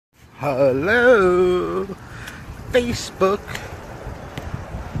Hello, Facebook.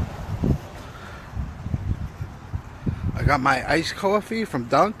 I got my iced coffee from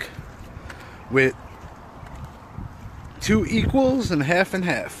Dunk with 2 equals and half and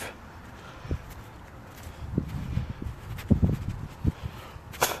half.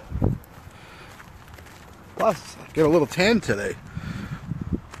 Plus, I get a little tan today.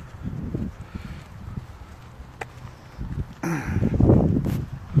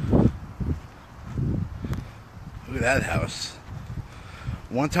 Look at that house.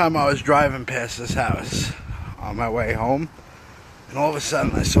 One time I was driving past this house on my way home, and all of a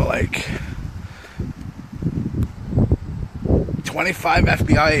sudden I saw like 25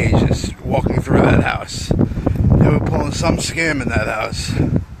 FBI agents walking through that house. They were pulling some scam in that house.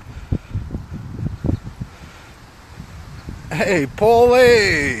 Hey,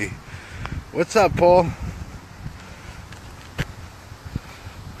 Paulie! What's up, Paul?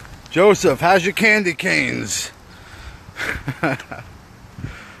 Joseph, how's your candy canes?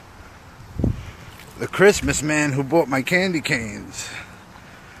 The Christmas man who bought my candy canes.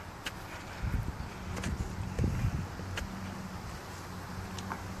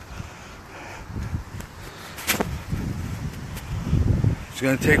 It's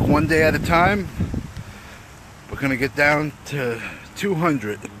going to take one day at a time. We're going to get down to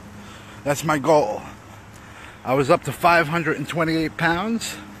 200. That's my goal. I was up to 528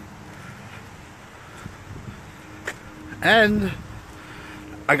 pounds. And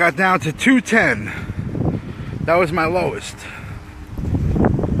I got down to 210. That was my lowest.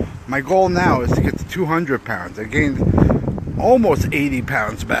 My goal now is to get to 200 pounds. I gained almost 80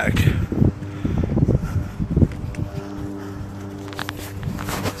 pounds back.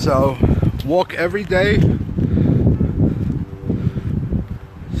 So, walk every day.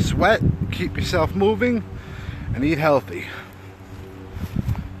 Sweat, keep yourself moving, and eat healthy.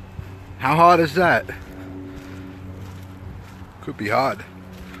 How hard is that? Could be hard,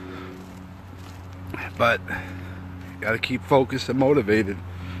 but you gotta keep focused and motivated.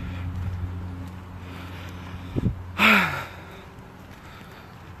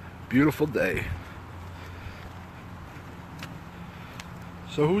 Beautiful day.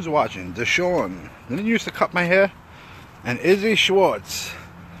 So who's watching? Deshawn. Didn't you used to cut my hair? And Izzy Schwartz.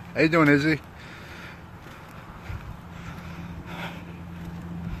 How you doing, Izzy?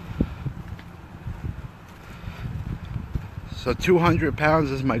 So 200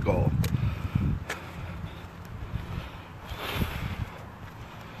 pounds is my goal.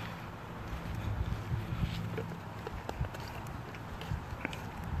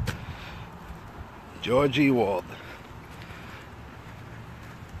 George Ewald.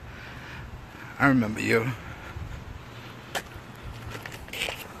 I remember you.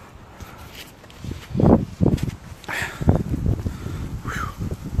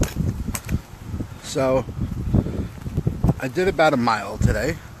 So I did about a mile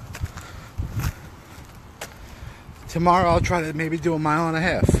today. Tomorrow I'll try to maybe do a mile and a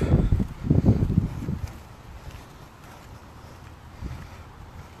half.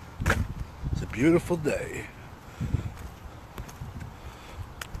 It's a beautiful day.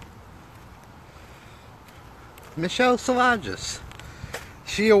 Michelle Salages.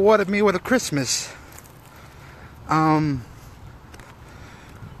 She awarded me with a Christmas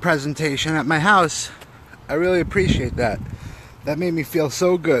presentation at my house. I really appreciate that. That made me feel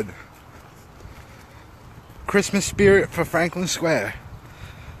so good. Christmas spirit for Franklin Square.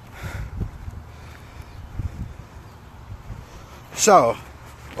 So,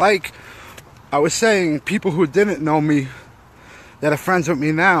 like I was saying, people who didn't know me, that are friends with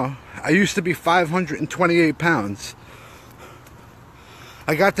me now, I used to be 528 pounds.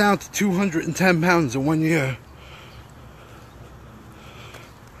 I got down to 210 pounds in 1 year.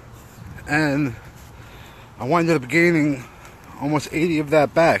 And I wound up gaining almost 80 of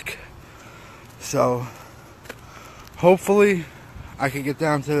that back. So hopefully I can get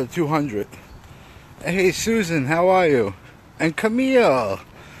down to the 200. Hey Susan, how are you? And Camille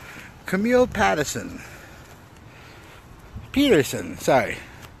Peterson, sorry.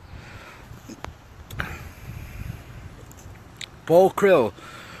 Paul Krill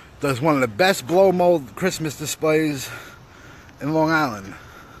does one of the best blow mold Christmas displays in Long Island.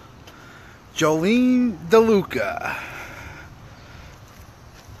 Jolene DeLuca.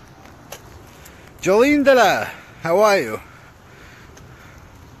 Jolene DeLuca, how are you?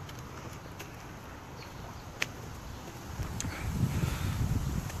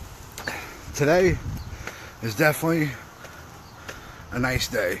 Today is definitely a nice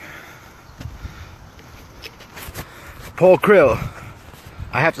day. Paul Krill,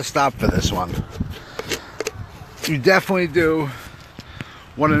 I have to stop for this one. You definitely do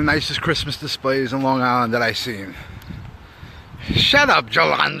one of the nicest Christmas displays in Long Island that I've seen. Shut up,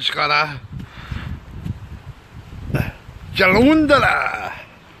 Jalanskara. Jalundara.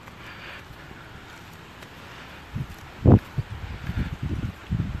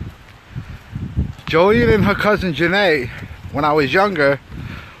 Jolene and her cousin Janae, when I was younger,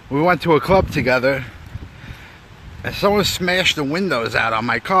 we went to a club together and someone smashed the windows out on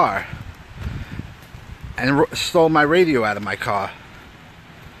my car and stole my radio out of my car.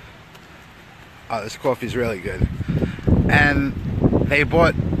 Oh, this coffee's really good. And they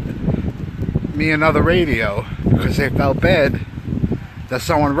bought me another radio because they felt bad that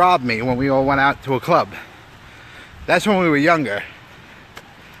someone robbed me when we all went out to a club. That's when we were younger.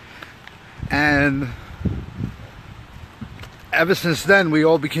 And ever since then, we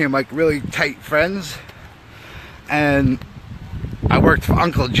all became like really tight friends. And I worked for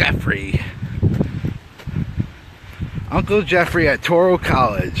Uncle Jeffrey. Uncle Jeffrey at Toro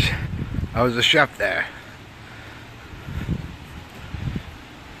College. I was a chef there.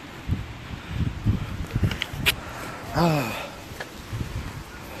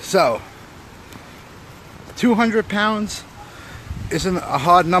 So, 200 pounds isn't a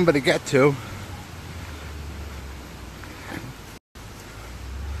hard number to get to.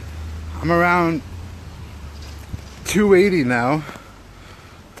 I'm around 280 now.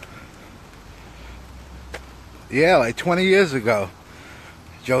 Yeah, like 20 years ago.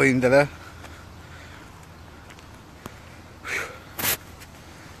 Jolene did it.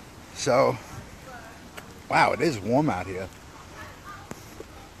 So, wow, it is warm out here.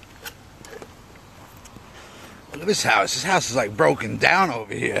 Look at this house. This house is like broken down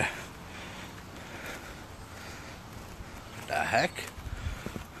over here. What the heck?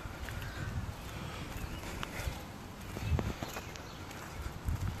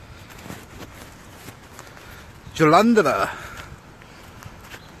 Jalandhara.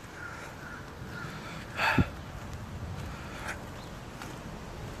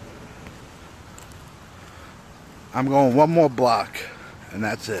 I'm going one more block and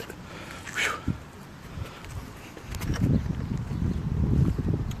that's it.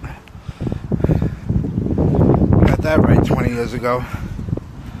 Got that right 20 years ago.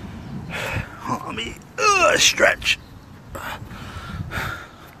 Let me stretch.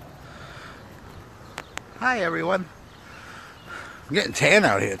 Hi everyone. I'm getting tan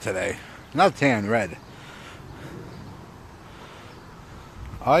out here today. Not tan, red.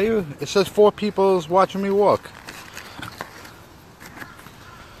 Are you? It says 4 people's watching me walk.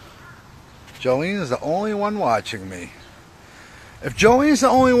 Jolene is the only one watching me. If Jolene's the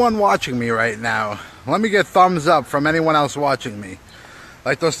only one watching me right now, let me get thumbs up from anyone else watching me.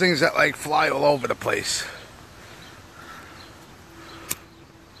 Like those things that like fly all over the place.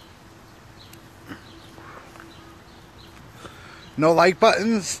 No like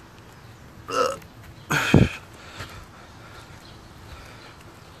buttons?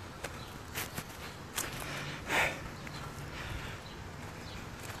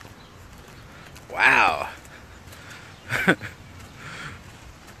 Wow.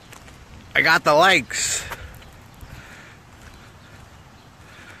 I got the likes.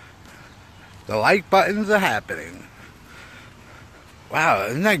 The like buttons are happening. Wow,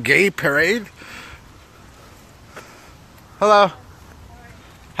 isn't that gay parade? Hello.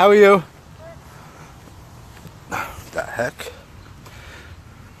 How are you? What the heck?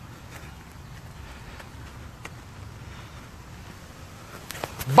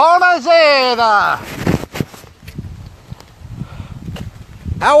 Buonasera!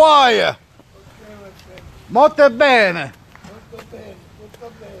 How are you? Molto bene.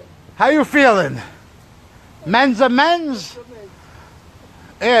 How you feeling? Men's a men's?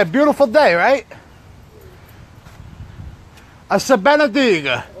 Yeah, beautiful day, right? A se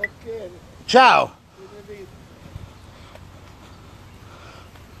benediga. Ciao.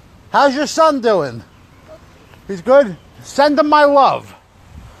 How's your son doing? He's good? Send him my love.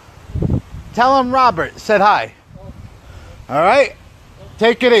 Tell him Robert said hi. Alright?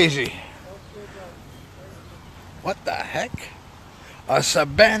 Take it easy. What the heck? A se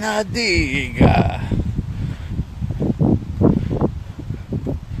benediga.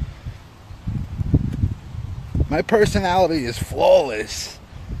 My personality is flawless.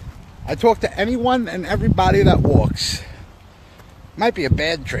 I talk to anyone and everybody that walks. Might be a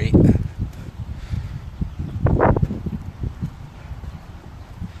bad trait.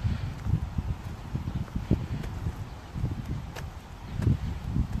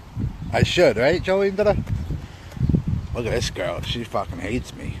 I should, right, Jolene? Look at this girl. She fucking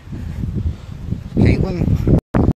hates me. Caitlin.